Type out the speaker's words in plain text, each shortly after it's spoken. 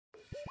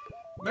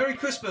Merry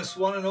Christmas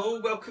one and all,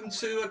 welcome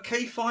to a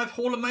K5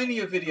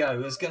 haulamania video.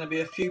 There's going to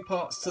be a few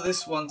parts to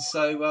this one,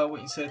 so I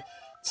want you to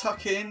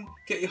tuck in,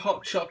 get your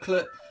hot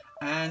chocolate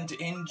and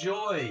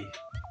enjoy.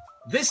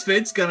 This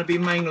vid's going to be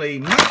mainly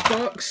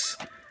Matchbox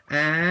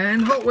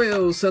and Hot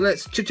Wheels, so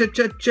let's check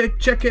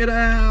it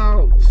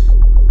out.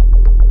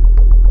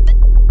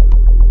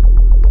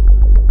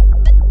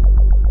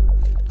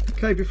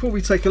 Okay, before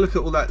we take a look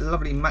at all that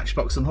lovely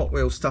Matchbox and Hot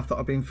Wheels stuff that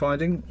I've been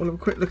finding, we'll have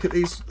a quick look at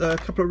these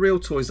couple of real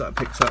toys that I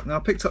picked up. Now I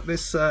picked up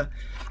this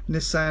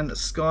Nissan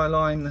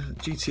Skyline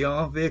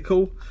GTR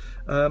vehicle,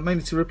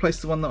 mainly to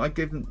replace the one that I've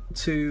given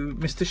to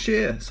Mr.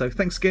 Shear. So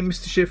thanks again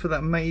Mr. Shear for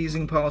that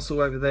amazing parcel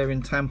over there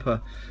in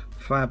Tampa.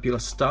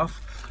 Fabulous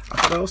stuff.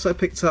 But I also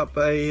picked up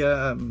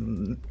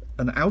an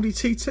Audi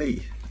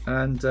TT,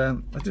 and I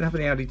didn't have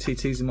any Audi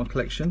TTs in my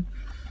collection.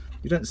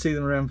 You don't see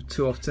them around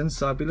too often,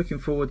 so I'll be looking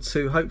forward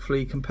to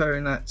hopefully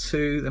comparing that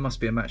to, there must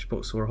be a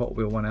Matchbox or a Hot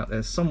Wheel one out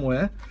there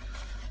somewhere,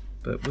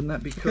 but wouldn't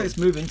that be cool? Okay, let's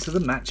move into the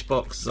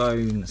Matchbox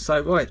zone. So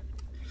right,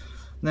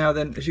 now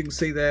then, as you can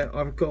see there,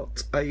 I've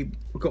got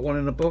one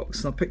in a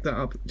box, and I picked that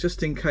up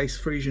just in case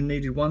Frisian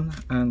needed one,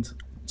 and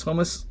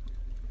Thomas,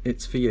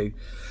 it's for you.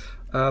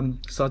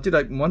 So I did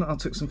open one. I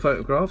took some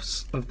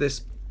photographs of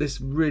this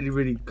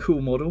really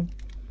cool model.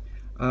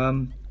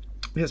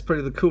 Yeah, it's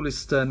probably the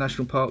coolest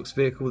national parks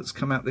vehicle that's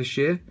come out this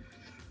year.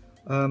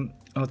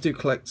 I do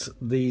collect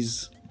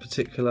these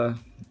particular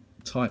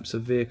types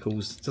of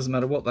vehicles. It doesn't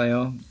matter what they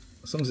are,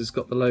 as long as it's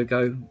got the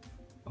logo,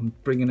 I'm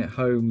bringing it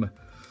home.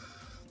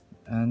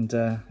 And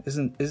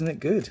isn't it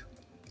good?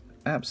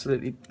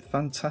 Absolutely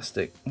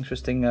fantastic.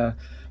 Interesting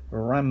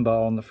ram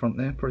bar on the front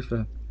there, probably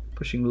for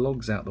pushing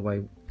logs out the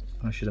way,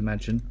 I should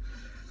imagine.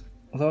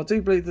 Although I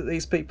do believe that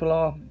these people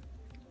are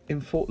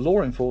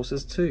law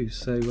enforcers too,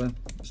 so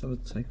let's have a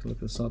take a look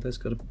at the side. There's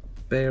got a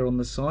bear on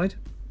the side.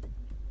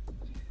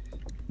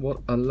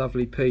 What a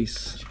lovely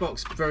piece.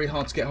 Matchbox, very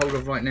hard to get hold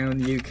of right now in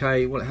the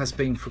UK. Well, it has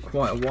been for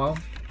quite a while.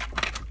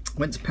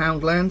 Went to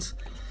Poundland.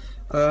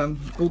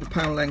 All the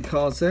Poundland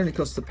cards there only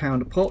cost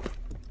 £1 a pop.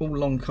 All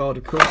long card,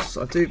 of course.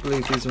 I do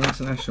believe these are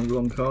international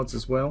long cards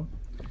as well.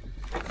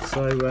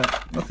 So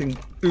nothing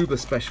uber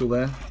special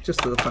there,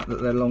 just for the fact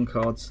that they're long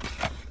cards.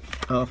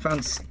 I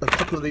found a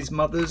couple of these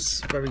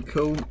mothers, very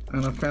cool,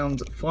 and I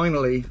found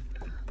finally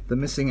the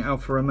missing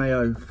Alfa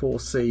Romeo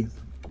 4C.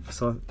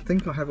 So I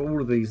think I have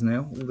all of these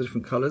now, all the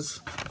different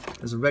colours.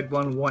 There's a red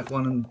one, white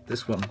one, and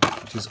this one,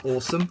 which is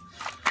awesome.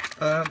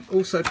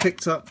 Also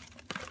picked up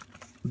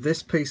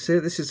this piece here.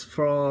 This is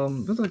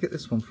from, where did I get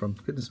this one from?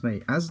 Goodness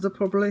me, Asda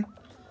probably.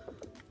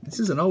 This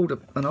is an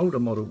older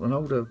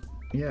model,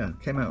 yeah,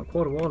 came out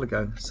quite a while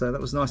ago. So that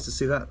was nice to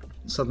see that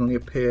suddenly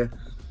appear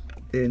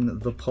in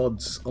the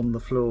pods on the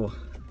floor.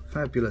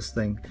 Fabulous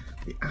thing.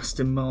 The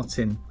Aston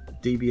Martin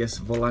DBS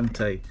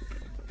Volante,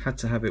 had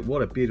to have it.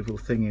 What a beautiful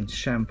thing in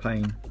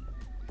champagne.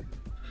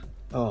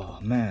 Oh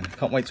man,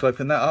 can't wait to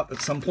open that up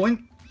at some point.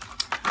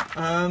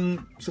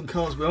 Some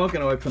cars we are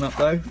going to open up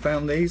though.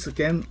 Found these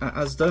again at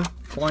Asda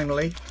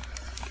finally,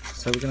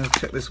 so we're going to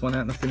check this one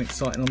out. Nothing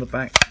exciting on the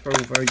back,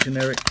 very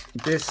generic.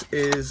 This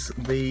is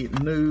the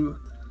new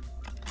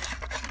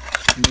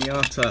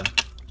Miata.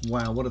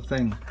 Wow, what a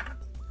thing.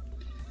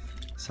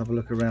 Let's have a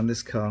look around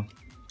this car.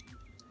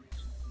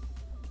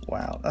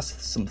 Wow,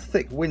 that's some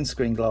thick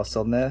windscreen glass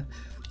on there.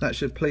 That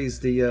should please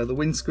the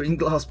windscreen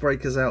glass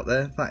breakers out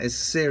there. That is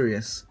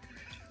serious.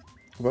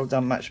 Well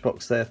done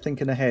Matchbox there,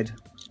 thinking ahead.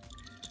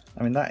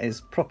 I mean, that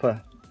is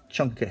proper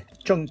chunky.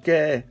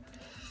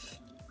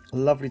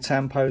 Lovely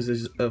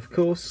tampos, of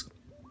course.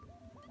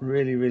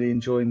 Really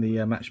enjoying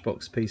the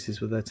Matchbox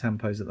pieces with their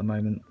tampos at the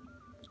moment.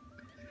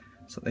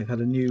 So they've had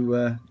a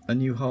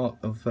new heart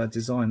of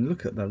design.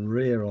 Look at the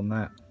rear on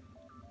that.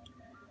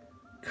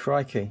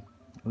 Crikey,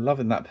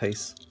 loving that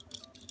piece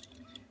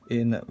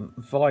in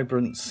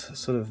vibrant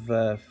sort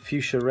of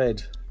fuchsia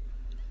red.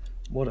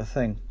 What a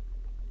thing.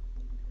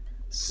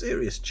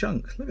 Serious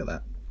chunk, look at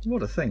that.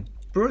 What a thing.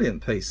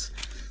 Brilliant piece.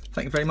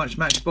 Thank you very much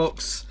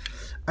Matchbox.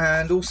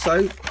 And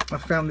also I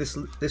found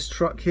this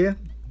truck here.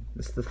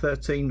 This is the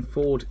 13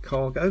 Ford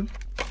Cargo.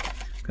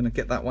 Gonna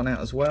get that one out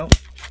as well.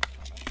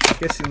 I'm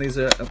guessing these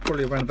are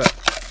probably around about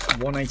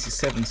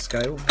 187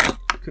 scale.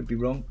 Could be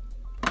wrong.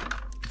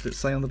 Does it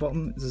say on the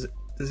bottom?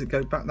 Does it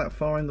go back that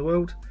far in the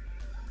world?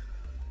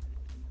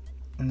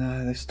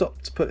 No, they've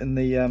stopped putting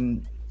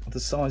the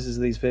sizes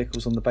of these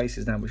vehicles on the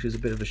bases now, which is a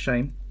bit of a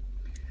shame.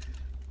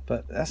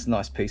 But that's a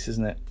nice piece,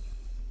 isn't it?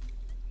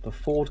 The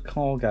Ford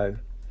Cargo.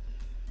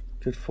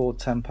 Good Ford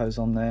tampos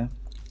on there.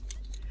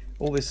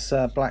 All this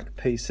black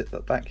piece at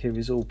the back here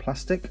is all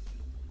plastic.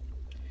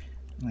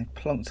 And they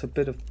plunked a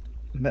bit of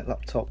metal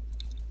up top.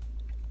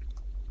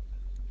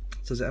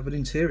 Does it have an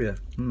interior?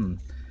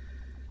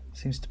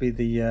 Seems to be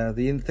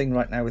the in thing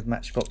right now with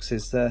Matchbox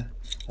is a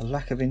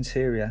lack of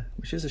interior,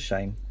 which is a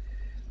shame.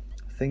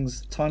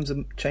 Times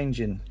are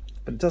changing,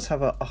 but it does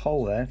have a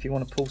hole there if you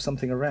want to pull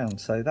something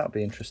around, so that'll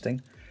be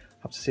interesting.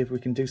 I'll have to see if we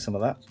can do some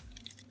of that.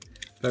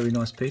 Very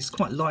nice piece,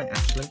 quite light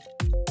actually.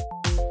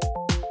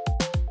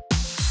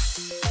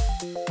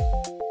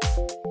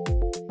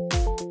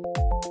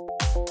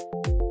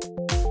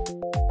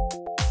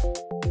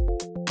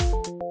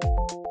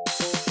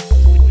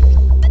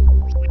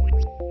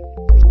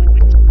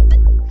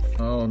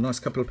 nice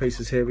couple of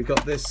pieces here. We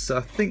got this,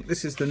 I think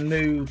this is the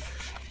new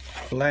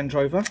Land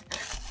Rover.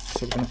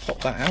 So we're going to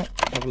pop that out,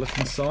 have a look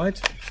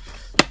inside.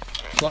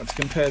 I'd like to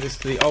compare this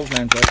to the old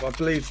Land Rover. I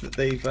believe that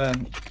they've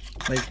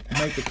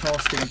made the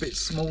casting a bit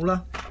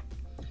smaller,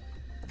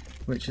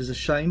 which is a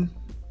shame.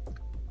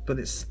 But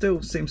it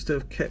still seems to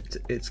have kept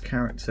its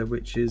character,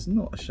 which is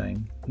not a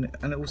shame.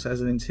 And it also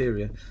has an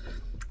interior.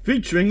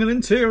 Featuring an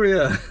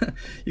interior!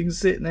 You can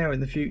see it now in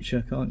the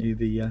future, can't you?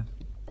 The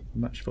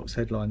Matchbox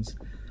headlines.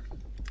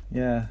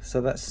 Yeah,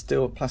 so that's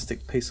still a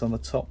plastic piece on the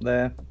top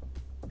there.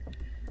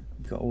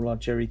 We've got all our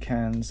jerry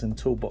cans and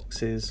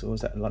toolboxes, or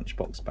is that a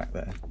lunchbox back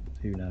there?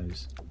 Who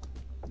knows?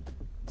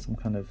 Some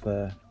kind of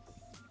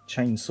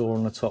chainsaw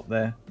on the top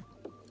there.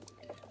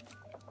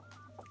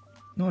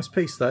 Nice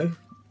piece though.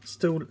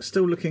 Still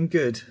looking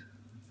good.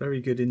 Very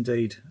good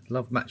indeed.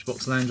 Love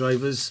Matchbox Land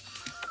Rovers.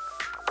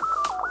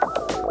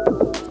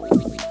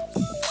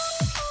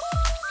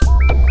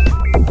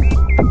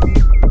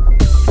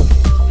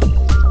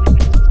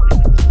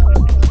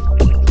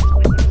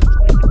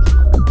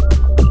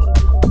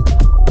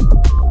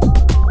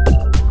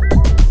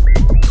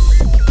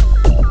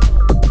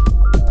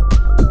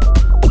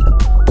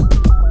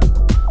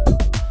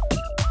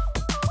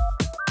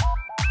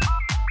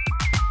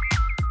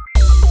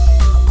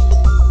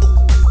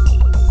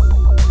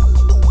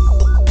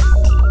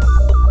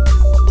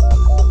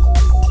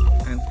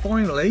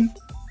 Finally,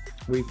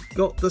 we've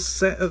got the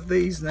set of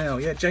these now.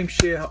 Yeah, James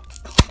Shear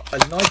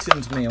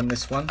enlightened me on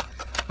this one.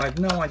 I had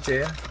no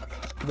idea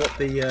what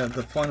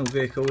the final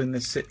vehicle in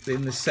this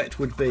set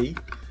would be,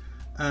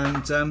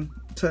 and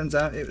turns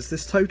out it was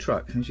this tow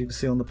truck. As you can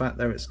see on the back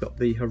there, it's got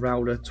the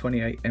Heralder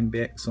 28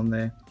 MBX on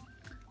there.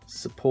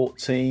 Support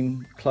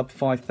team, Club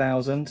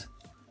 5000.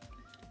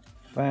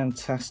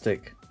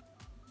 Fantastic.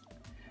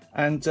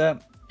 And I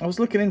was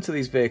looking into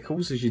these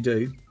vehicles, as you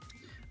do,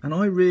 and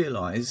I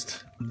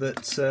realised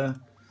that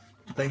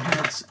they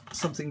had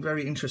something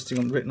very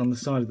interesting written on the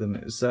side of them.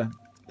 It was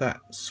that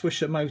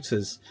Swisher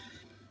Motors.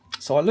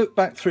 So I looked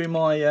back through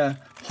my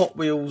Hot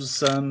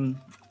Wheels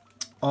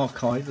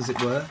archive, as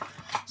it were.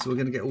 So we're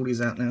going to get all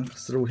these out now,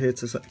 because they're all here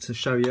to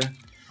show you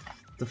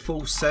the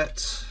full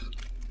set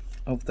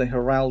of the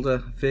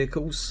Heralder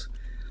vehicles.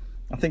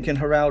 I think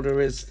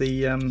Heralder is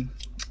the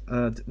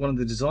one of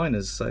the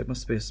designers, so it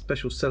must be a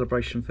special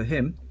celebration for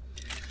him.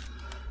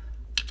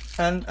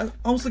 And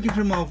I was looking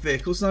through my old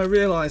vehicles, and I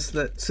realised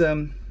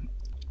that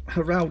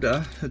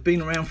Heralder had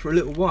been around for a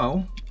little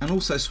while, and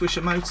also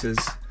Swisher Motors.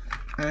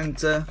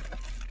 And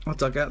I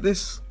dug out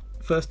this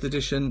first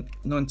edition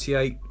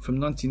 98 from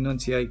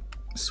 1998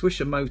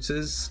 Swisher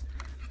Motors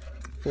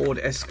Ford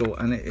Escort,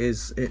 and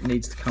it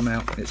needs to come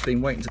out. It's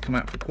been waiting to come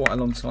out for quite a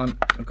long time.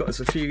 I got this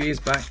a few years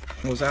back.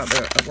 I was out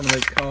there at one of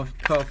those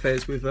car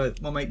fairs with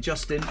my mate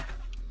Justin,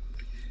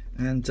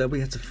 and we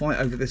had to fight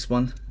over this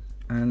one,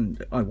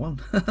 and I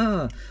won.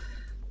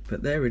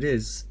 But there it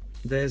is.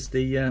 There's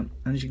the and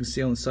as you can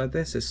see on the side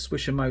there, it says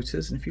Swisher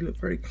Motors, and if you look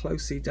very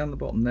closely down the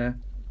bottom there,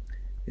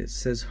 it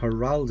says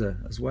Heralder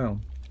as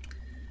well.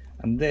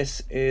 And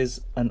this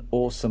is an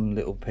awesome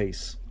little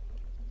piece.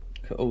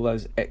 Look at all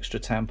those extra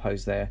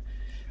tampos there.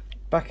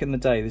 Back in the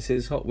day, this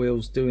is Hot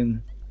Wheels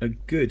doing a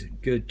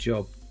good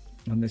job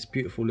on this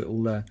beautiful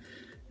little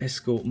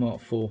Escort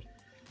Mark IV.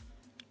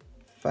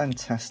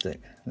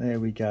 Fantastic.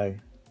 There we go.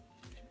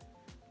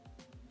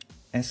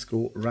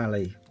 Escort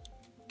Rally.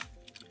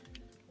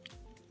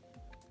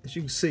 As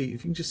you can see, if you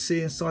can just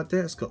see inside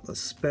there, it's got the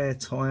spare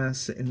tyre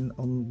sitting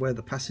on where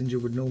the passenger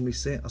would normally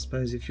sit. I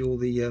suppose if you're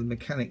the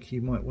mechanic,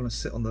 you might want to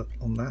sit on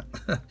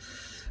that.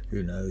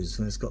 Who knows?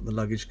 And it's got the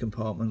luggage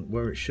compartment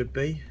where it should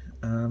be.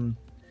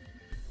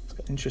 It's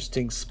got an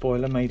interesting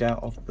spoiler made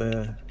out of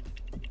the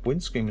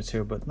windscreen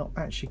material, but not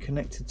actually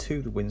connected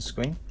to the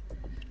windscreen.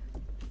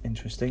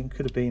 Interesting.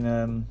 Could have been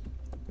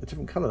a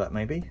different colour, that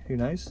maybe. Who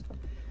knows?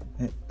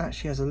 And it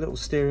actually has a little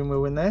steering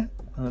wheel in there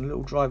and a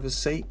little driver's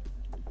seat,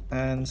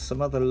 and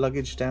some other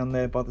luggage down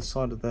there by the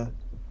side of that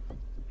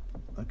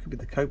could be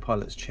the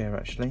co-pilot's chair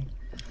actually.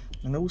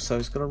 And also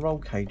it's got a roll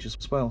cage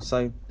as well.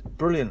 So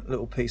brilliant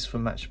little piece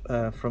from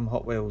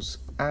Hot Wheels.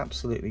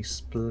 Absolutely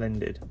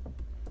splendid.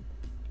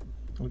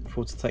 Looking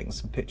forward to taking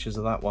some pictures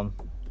of that one.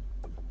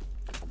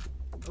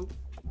 Oh,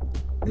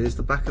 here's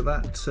the back of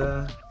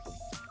that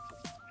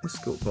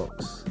Escort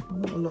box.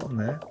 Not a lot on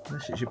there,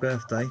 unless it's your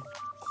birthday.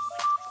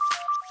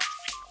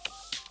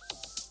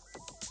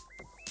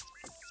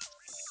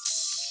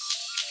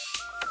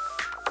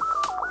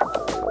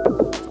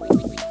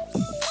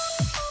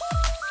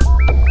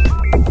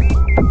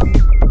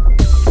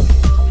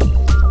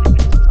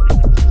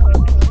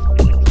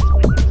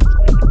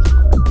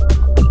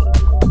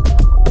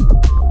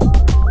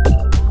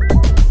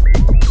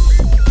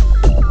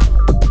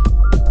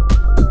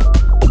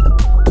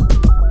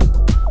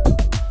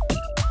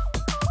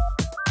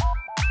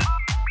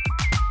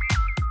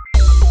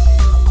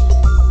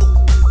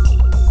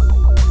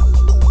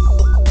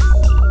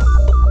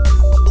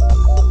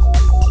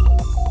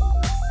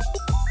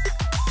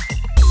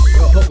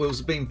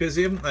 Have been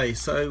busy, haven't they?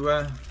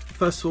 So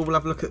first of all, we'll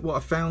have a look at what I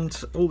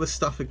found. All this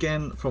stuff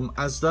again from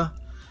Asda.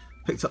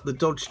 Picked up the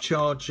Dodge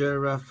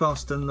Charger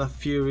Fast and the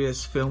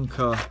Furious film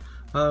car.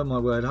 Oh my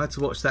word, I had to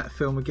watch that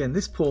film again.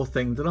 This poor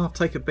thing, doesn't have to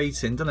take a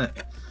beating, doesn't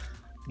it?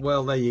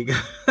 Well, there you go.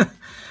 I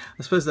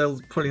suppose they'll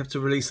probably have to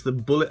release the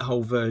bullet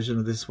hole version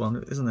of this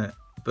one, isn't it?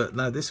 But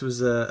no, this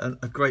was a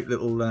great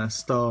little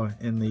star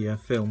in the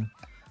film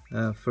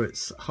for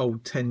its whole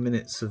 10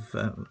 minutes of,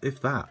 if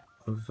that,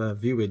 of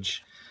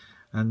viewage.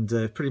 And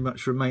pretty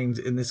much remained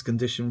in this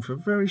condition for a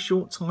very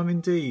short time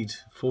indeed,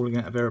 falling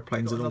out of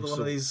aeroplanes. Another one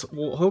of these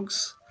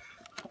Warthogs.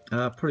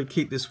 Probably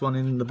keep this one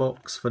in the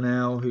box for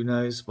now. Who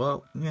knows?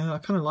 Well, yeah, I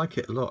kind of like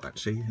it a lot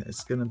actually.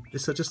 It's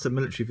just a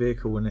military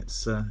vehicle, and it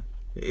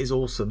is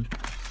awesome.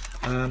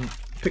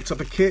 Picked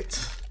up a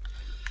kit.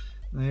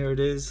 There it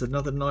is,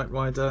 another Knight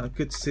Rider.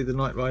 Good to see the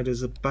Knight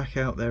Riders are back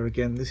out there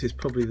again. This is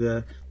probably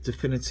the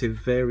definitive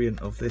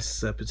variant of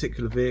this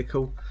particular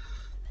vehicle.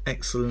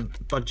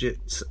 Excellent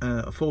budget,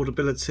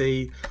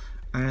 affordability,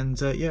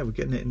 and yeah, we're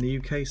getting it in the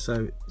UK,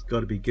 so it's got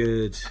to be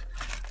good.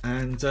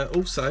 And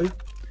also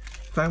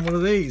found one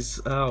of these.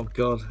 Oh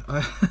god,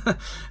 I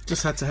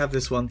just had to have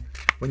this one.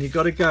 When you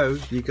gotta go,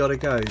 you gotta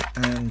go.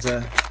 And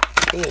oh,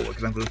 we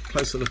can have a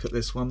closer look at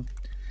this one.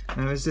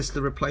 Now, is this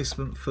the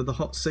replacement for the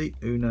hot seat?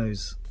 Who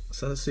knows?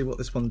 So let's see what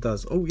this one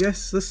does. Oh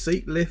yes, the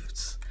seat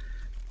lifts.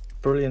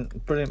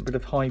 Brilliant, brilliant bit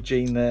of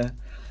hygiene there.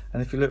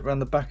 And if you look around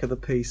the back of the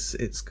piece,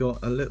 it's got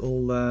a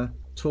little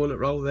toilet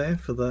roll there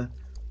for the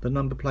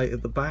number plate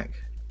at the back.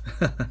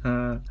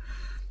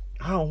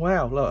 Oh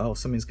wow, look, oh,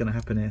 something's going to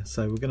happen here.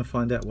 So we're going to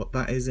find out what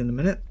that is in a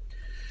minute.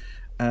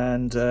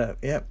 And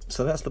yeah,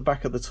 so that's the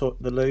back of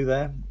the loo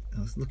there. I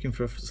was looking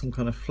for some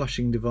kind of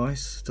flushing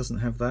device. Doesn't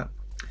have that,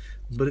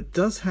 but it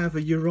does have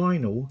a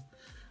urinal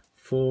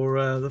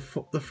for the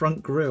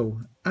front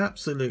grille.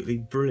 Absolutely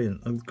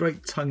brilliant. A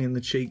great tongue in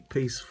the cheek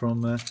piece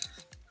from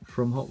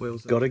Hot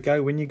Wheels. Gotta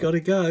go when you gotta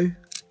go.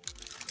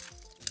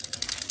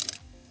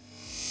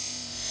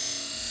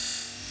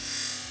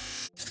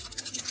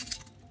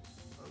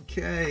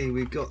 Okay,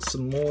 we've got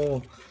some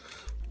more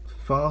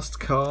fast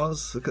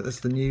cars. Look at this,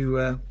 the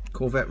new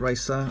Corvette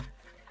racer.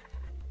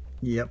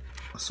 Yep,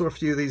 I saw a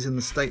few of these in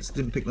the States,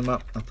 didn't pick them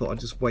up. I thought I'd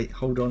just wait,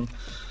 hold on.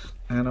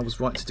 And I was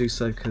right to do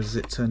so because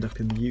it turned up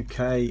in the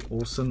UK.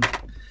 Awesome.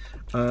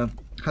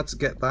 Had to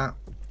get that,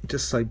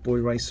 just so boy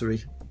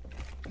racery.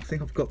 I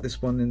think I've got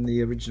this one in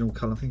the original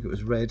colour. I think it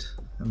was red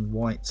and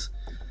white.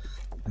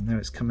 And now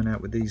it's coming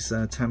out with these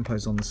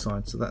tampos on the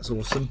side, so that's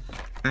awesome.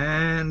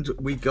 And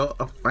we got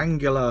a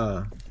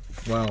Fangula.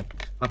 Well,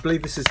 I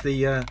believe this is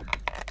the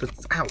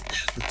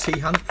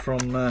T-Hunt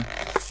from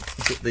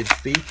is it the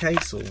B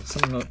case or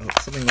something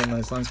along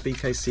those lines? B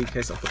case, C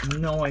case. I've got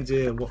no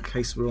idea what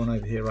case we're on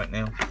over here right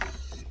now.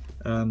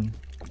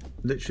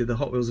 Literally the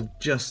Hot Wheels have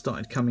just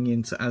started coming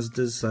into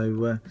Asda's,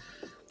 so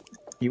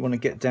you want to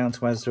get down to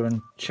Asda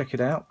and check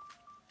it out.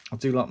 I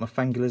do like my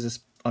Fangulas.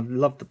 I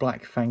love the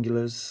black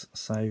Fangulas,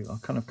 so I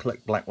kind of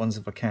collect black ones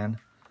if I can.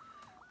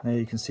 There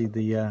you can see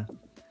the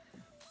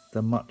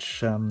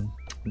much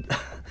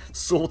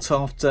sought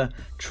after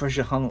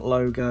treasure hunt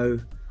logo.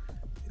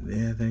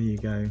 Yeah, there you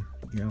go.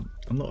 Yeah,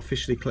 I'm not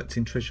officially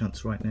collecting treasure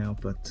hunts right now,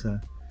 but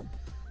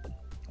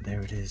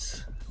there it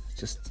is.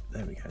 Just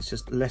there we go. It's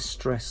just less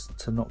stress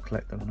to not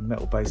collect them. A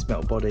metal base,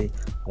 metal body.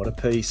 What a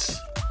piece.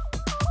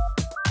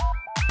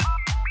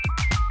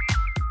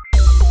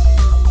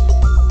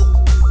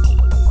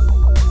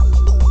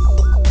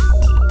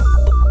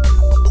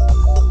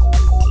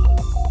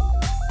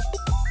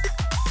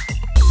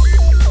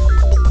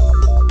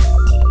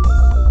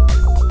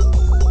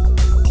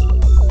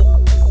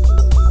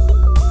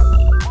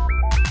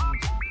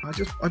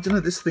 I don't know,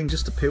 this thing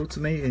just appealed to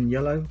me in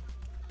yellow.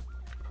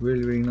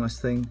 Really, really nice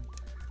thing.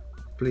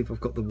 I believe I've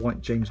got the white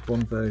James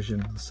Bond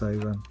version,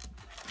 so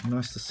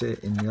nice to see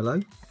it in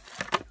yellow.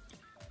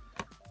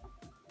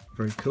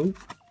 Very cool.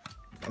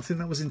 I think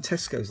that was in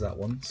Tesco's, that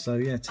one. So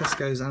yeah,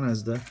 Tesco's and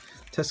Asda.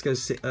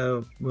 Tesco's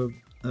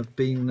have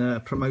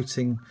been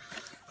promoting,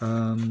 I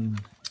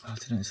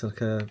don't know, it's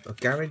like a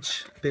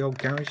garage, big old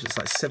garage. It's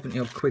like 70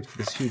 odd quid for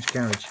this huge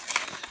garage.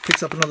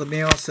 Picked up another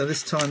Miata, so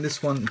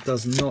this one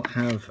does not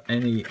have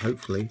any,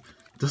 hopefully,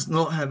 does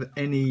not have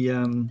any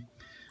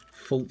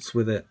faults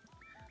with it.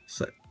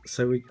 So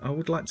I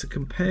would like to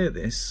compare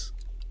this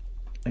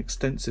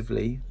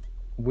extensively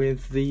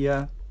with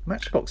the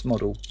Matchbox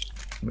model,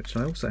 which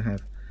I also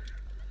have.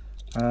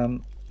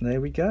 There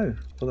we go.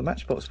 Well, the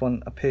Matchbox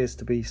one appears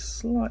to be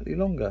slightly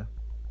longer.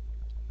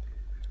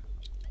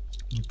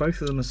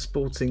 Both of them are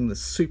sporting the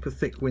super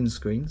thick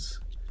windscreens.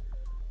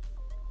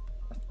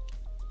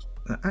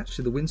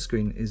 Actually, the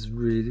windscreen is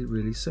really,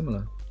 really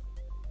similar.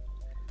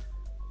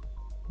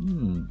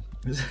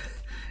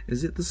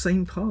 Is it the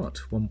same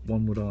part? One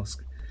would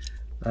ask.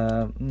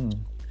 So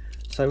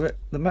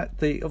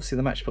obviously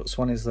the Matchbox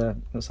one is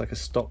looks like a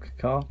stock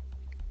car,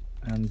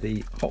 and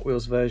the Hot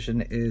Wheels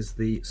version is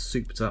the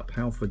souped up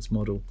Halfords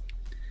model.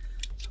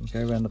 So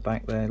we'll go around the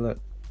back there. Look,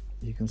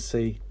 you can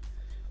see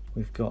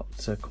we've got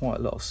quite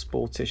a lot of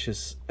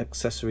sportish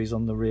accessories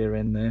on the rear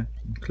end there,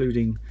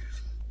 including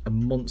a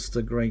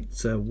monster great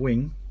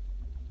wing.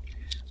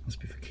 Must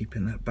be for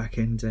keeping that back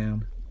end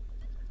down.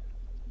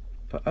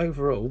 but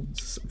overall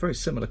it's a very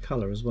similar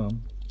colour as well.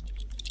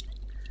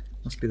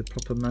 Must be the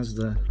proper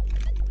Mazda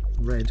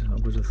red, I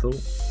would have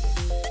thought.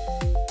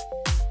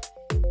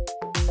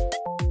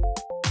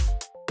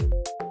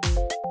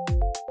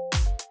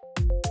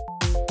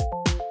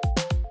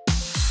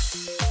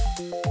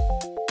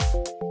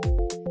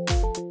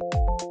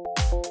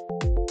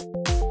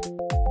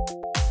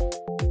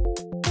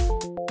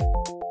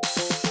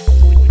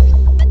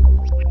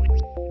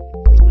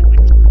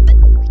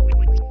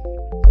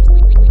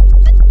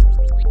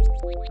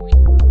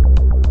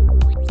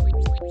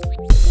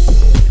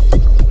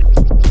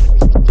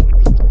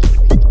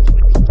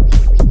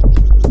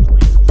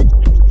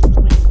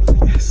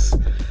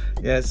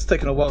 Yeah, it's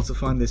taken a while to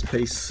find this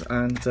piece,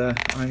 and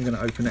I'm going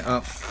to open it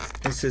up.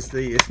 This is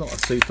it's not a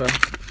super.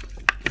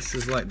 This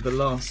is like the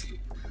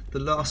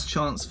last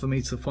chance for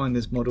me to find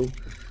this model.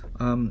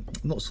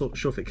 Not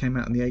sure if it came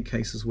out in the A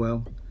case as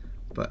well,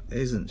 but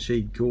isn't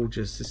she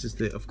gorgeous? This is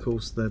of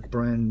course the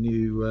brand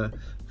new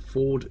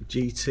Ford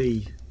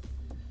GT.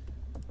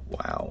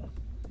 Wow,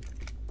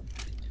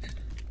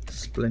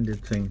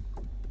 splendid thing,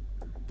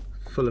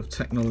 full of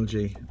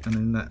technology, and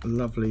in that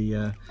lovely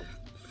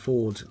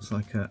Ford, it's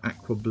like a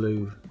aqua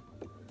blue,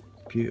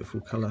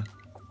 beautiful colour,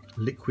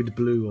 liquid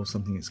blue or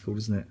something it's called,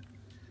 isn't it?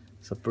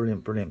 It's a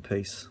brilliant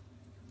piece,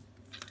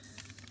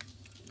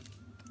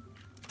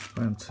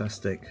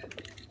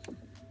 fantastic.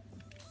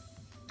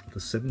 The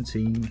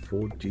 17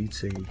 Ford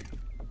GT,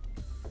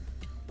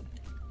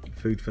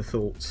 food for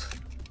thought.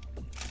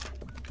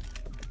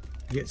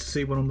 Yet to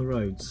see one on the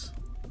roads.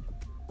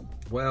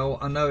 Well,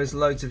 I know there's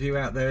loads of you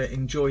out there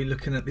enjoy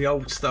looking at the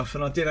old stuff,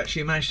 and I did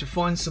actually manage to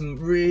find some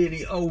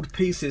really old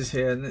pieces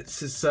here, and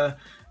it's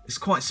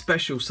quite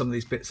special, some of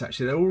these bits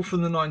actually. They're all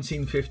from the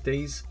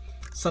 1950s,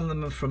 some of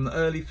them are from the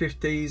early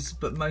 50s,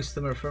 but most of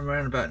them are from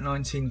around about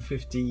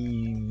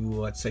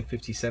 1950, I'd say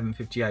 57,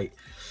 58.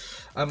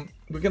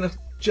 We're going to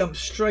jump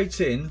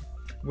straight in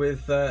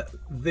with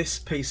this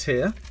piece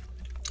here.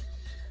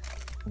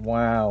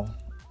 Wow,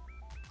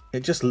 it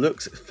just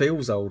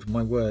feels old,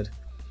 my word.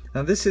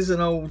 Now this is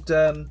an old,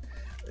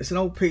 it's an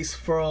old piece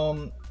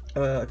from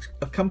a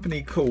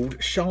company called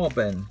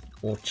Charben,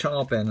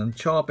 and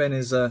Charben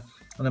is an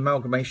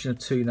amalgamation of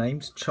two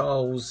names,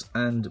 Charles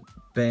and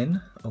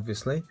Ben,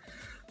 obviously,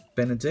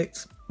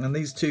 Benedict. And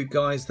these two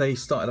guys, they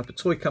started up a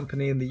toy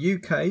company in the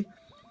UK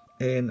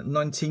in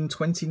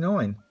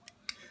 1929.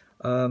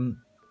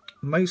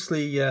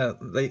 Mostly,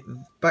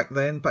 back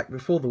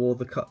before the war,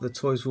 the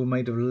toys were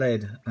made of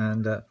lead,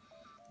 and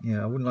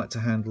yeah, I wouldn't like to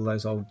handle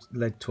those old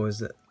lead toys.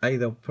 That A,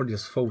 they'll probably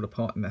just fall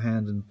apart in the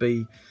hand, and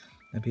B,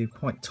 they'd be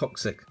quite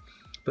toxic.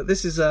 But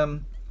this is a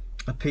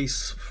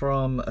piece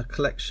from a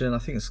collection. I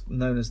think it's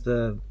known as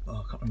the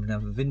I can't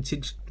remember now,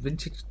 vintage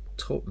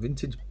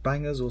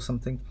bangers or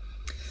something.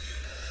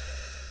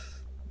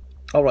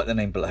 I'll write the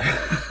name below.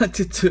 I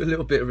did do a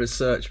little bit of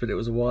research, but it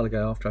was a while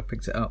ago after I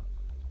picked it up.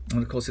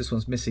 And of course, this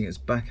one's missing its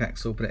back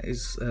axle, but it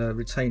is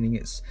retaining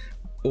its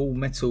all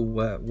metal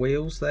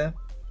wheels there.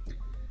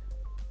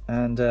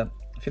 And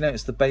if you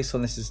notice, the base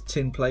on this is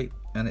tin plate,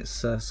 and it's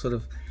sort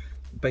of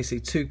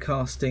basically two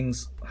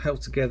castings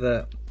held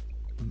together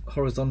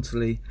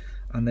horizontally,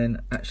 and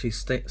then actually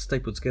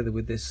stapled together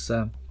with this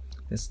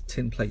this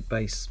tin plate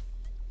base.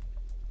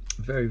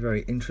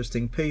 Very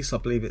interesting piece. I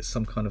believe it's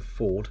some kind of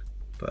Ford,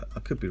 but I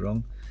could be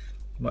wrong.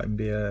 It might even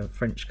be a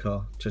French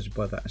car, judging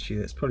by that.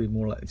 Actually, it's probably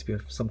more likely to be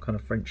some kind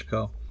of French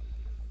car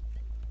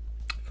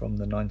from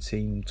the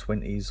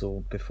 1920s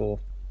or before.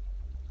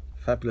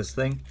 Fabulous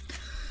thing.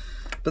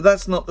 But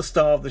that's not the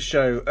star of the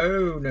show.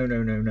 Oh,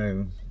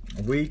 no.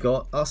 We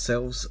got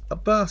ourselves a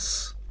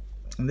bus.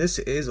 And this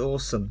is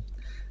awesome.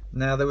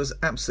 Now, there was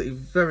absolutely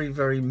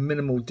very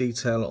minimal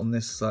detail on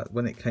this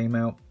when it came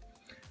out.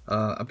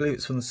 I believe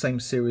it's from the same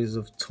series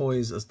of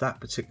toys as that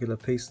particular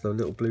piece, the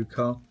little blue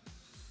car.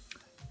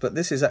 But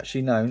this is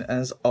actually known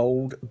as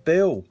Old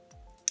Bill.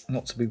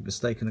 Not to be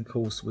mistaken, of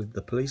course, with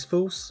the police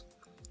force.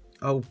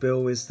 Old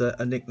Bill is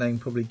a nickname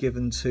probably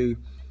given to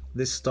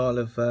this style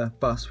of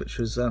bus, which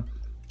was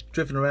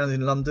driven around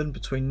in London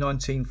between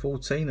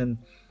 1914 and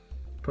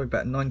probably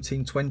about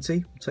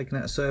 1920, taken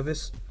out of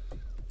service.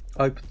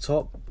 Open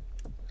top.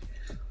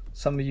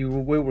 Some of you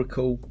will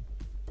recall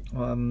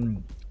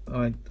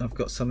I've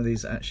got some of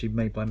these actually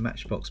made by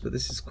Matchbox, but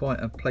this is quite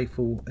a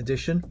playful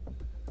edition.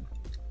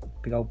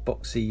 Big old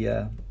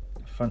boxy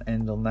front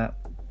end on that,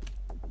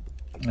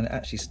 and it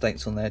actually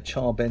states on there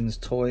Charben's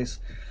Toys,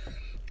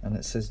 and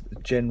it says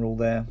General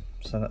there,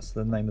 so that's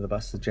the name of the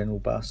bus, the General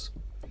Bus,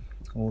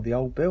 or the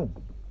Old Bill.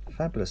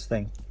 Fabulous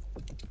thing.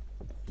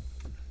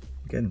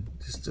 Again,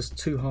 just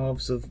two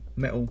halves of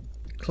metal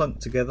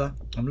clumped together.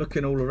 I'm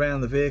looking all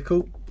around the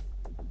vehicle,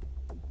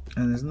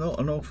 and there's not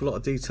an awful lot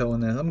of detail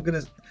in there. I'm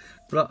gonna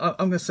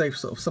say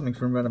sort of something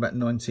from around about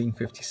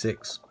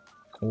 1956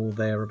 or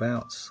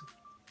thereabouts.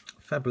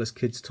 Fabulous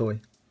kids toy.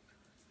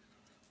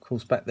 Of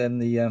course, back then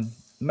the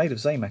made of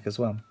Zamac as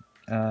well,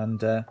 and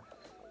the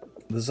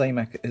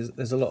Zamac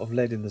there's a lot of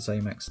lead in the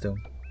Zamac still.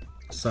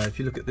 So if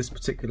you look at this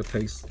particular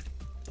piece,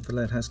 the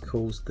lead has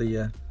caused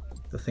the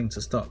thing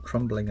to start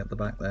crumbling at the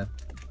back there.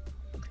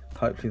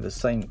 Hopefully the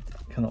same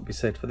cannot be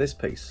said for this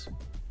piece.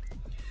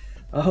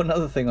 Oh,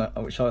 another thing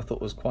which I thought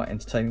was quite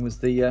entertaining was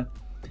the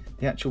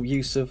actual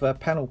use of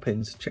panel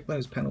pins. Check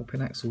those panel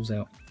pin axles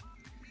out.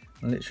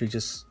 And literally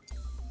just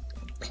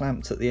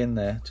clamped at the end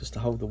there just to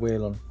hold the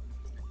wheel on.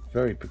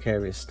 Very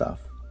precarious stuff,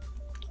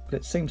 but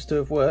it seems to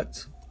have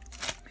worked.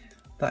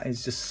 That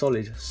is just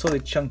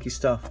solid chunky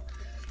stuff.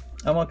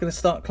 Am I going to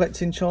start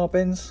collecting char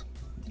bends?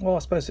 Well, I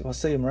suppose if I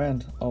see them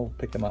around, I'll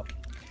pick them up.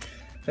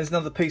 There's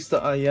another piece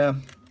that I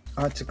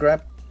had to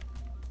grab.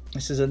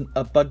 This is a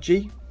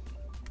budgie.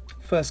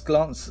 First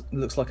glance, it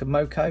looks like a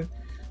Moco,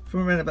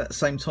 from around about the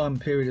same time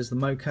period as the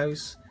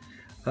Mocos.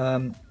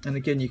 And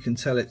again, you can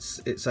tell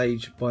its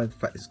age by the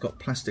fact it's got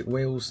plastic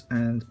wheels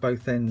and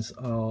both ends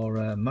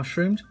are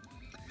mushroomed.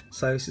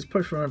 So this is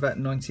probably from around about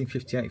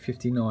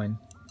 1958-59.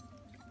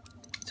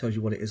 Tells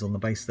you what it is on the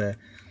base there.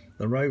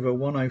 The Rover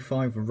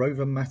 105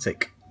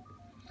 Rover-matic.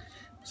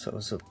 So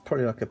it's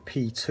probably like a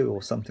P2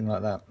 or something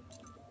like that.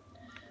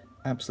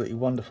 Absolutely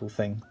wonderful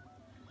thing.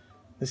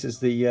 This is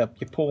the your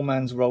poor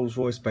man's Rolls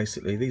Royce,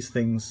 basically. These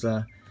things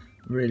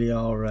really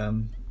are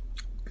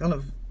kind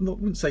of, I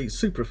wouldn't say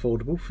super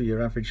affordable for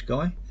your average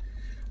guy.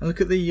 And look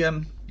at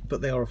the,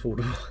 but they are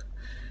affordable.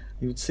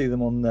 You would see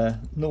them on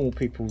normal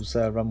people's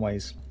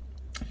runways.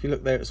 If you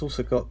look there, it's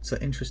also got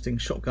interesting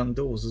shotgun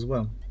doors as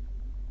well.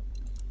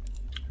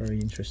 Very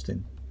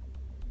interesting.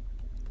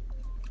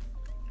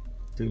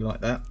 Do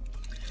like that.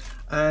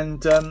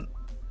 And oh,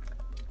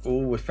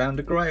 we found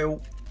a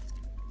grail.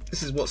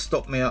 This is what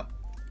stopped me up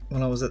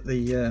when I was at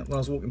the when I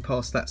was walking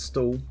past that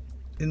stall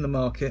in the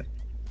market.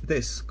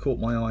 This caught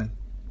my eye.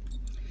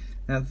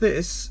 Now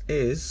this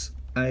is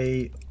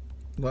a,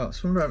 well, it's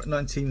from about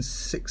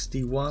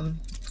 1961,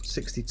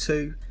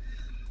 62.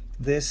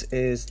 This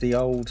is the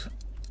old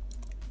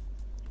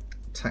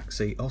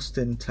taxi,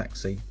 Austin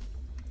taxi.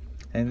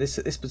 And this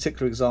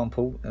particular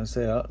example, as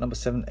they are, number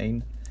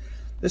 17,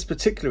 this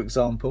particular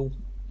example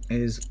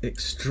is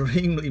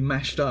extremely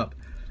mashed up.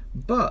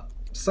 But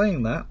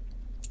saying that,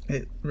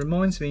 it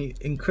reminds me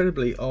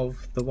incredibly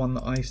of the one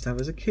that I used to have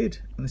as a kid.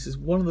 And this is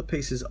one of the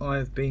pieces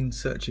I've been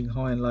searching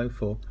high and low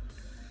for.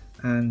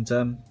 And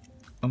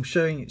I'm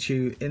showing it to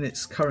you in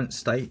its current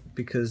state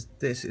because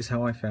this is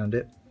how I found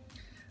it.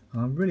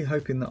 I'm really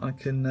hoping that I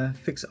can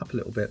fix it up a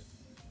little bit.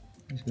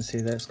 As you can see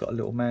there, it's got a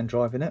little man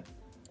driving it.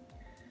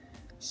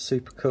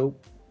 Super cool.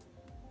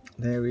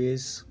 There he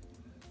is.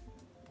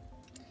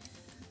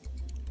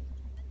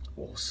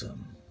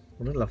 Awesome.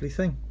 What a lovely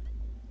thing.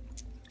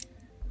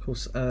 Of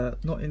course,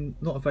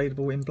 not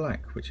available in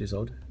black, which is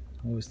odd.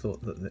 I always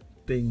thought that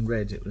being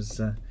red, it was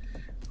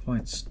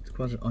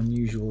quite an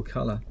unusual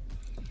colour.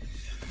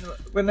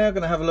 We're now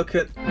going to have a look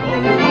at Here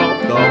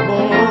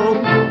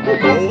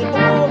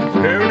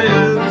it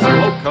is,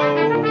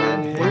 Moco.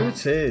 And here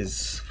it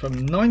is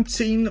from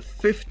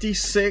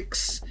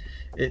 1956.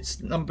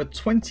 It's number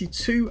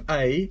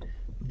 22A,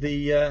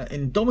 the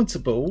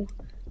indomitable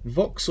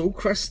Vauxhall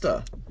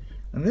Cresta,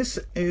 and this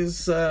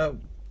is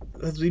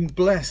has been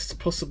blessed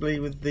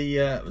possibly with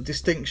the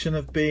distinction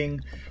of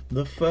being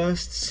the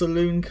first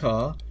saloon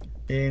car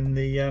in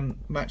the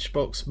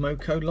Matchbox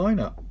Moco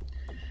lineup.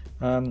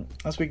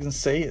 As we can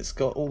see, it's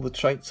got all the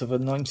traits of a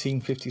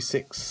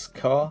 1956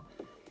 car.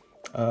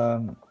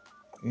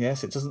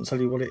 Yes, it doesn't tell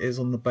you what it is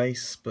on the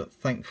base, but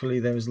thankfully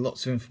there is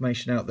lots of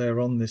information out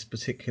there on this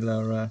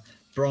particular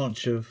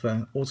branch of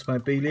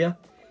automobilia,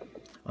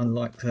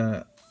 unlike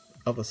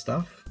other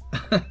stuff.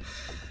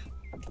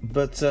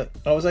 But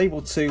I was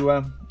able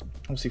to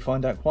obviously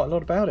find out quite a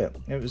lot about it.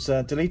 It was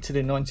deleted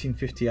in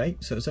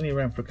 1958, so it was only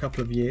around for a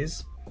couple of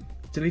years.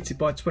 Deleted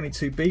by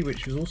 22B,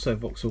 which was also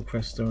Vauxhall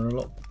Cresta and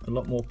a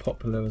lot more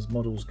popular as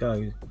models go.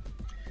 And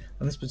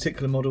this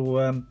particular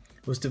model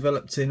was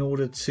developed in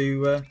order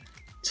to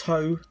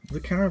tow the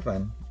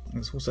caravan.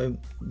 It's also,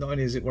 not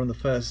only is it one of the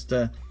first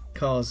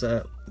cars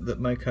that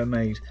Moco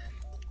made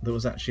that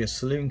was actually a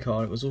saloon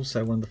car, it was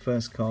also one of the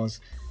first cars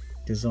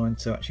designed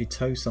to actually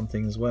tow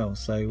something as well.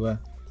 So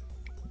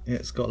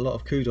it's got a lot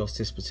of kudos to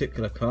this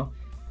particular car.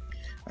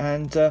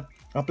 And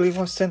I believe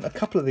I sent a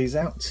couple of these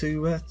out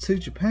to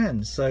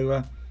Japan.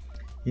 So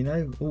you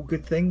know, all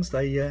good things,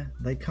 they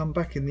come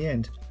back in the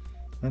end.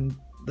 And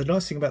the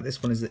nice thing about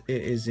this one is that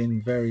it is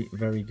in very,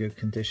 very good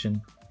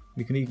condition.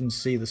 You can even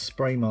see the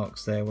spray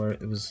marks there where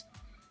it's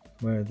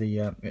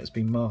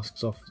been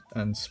masked off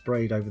and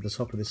sprayed over the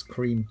top of this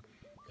cream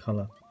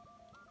colour.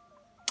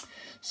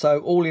 So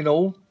all in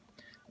all,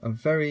 a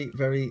very,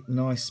 very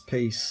nice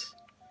piece.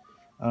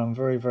 I'm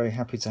very, very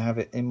happy to have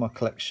it in my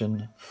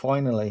collection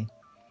finally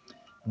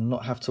and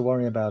not have to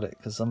worry about it,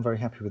 because I'm very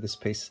happy with this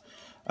piece.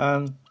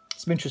 Some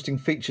interesting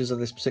features of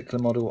this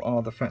particular model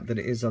are the fact that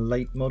it is a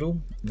late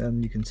model,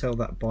 and you can tell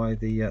that by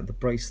the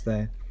brace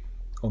there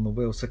on the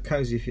wheel. So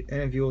Cozy, if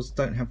any of yours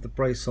don't have the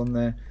brace on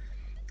there,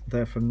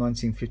 they're from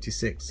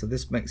 1956, so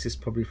this makes this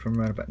probably from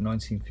around about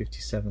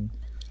 1957,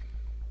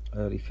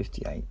 early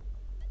 58.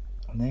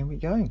 And there we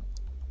go.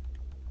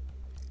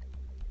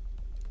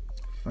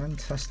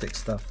 Fantastic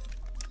stuff.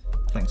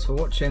 Thanks for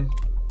watching.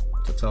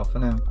 Ta-ta for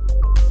now.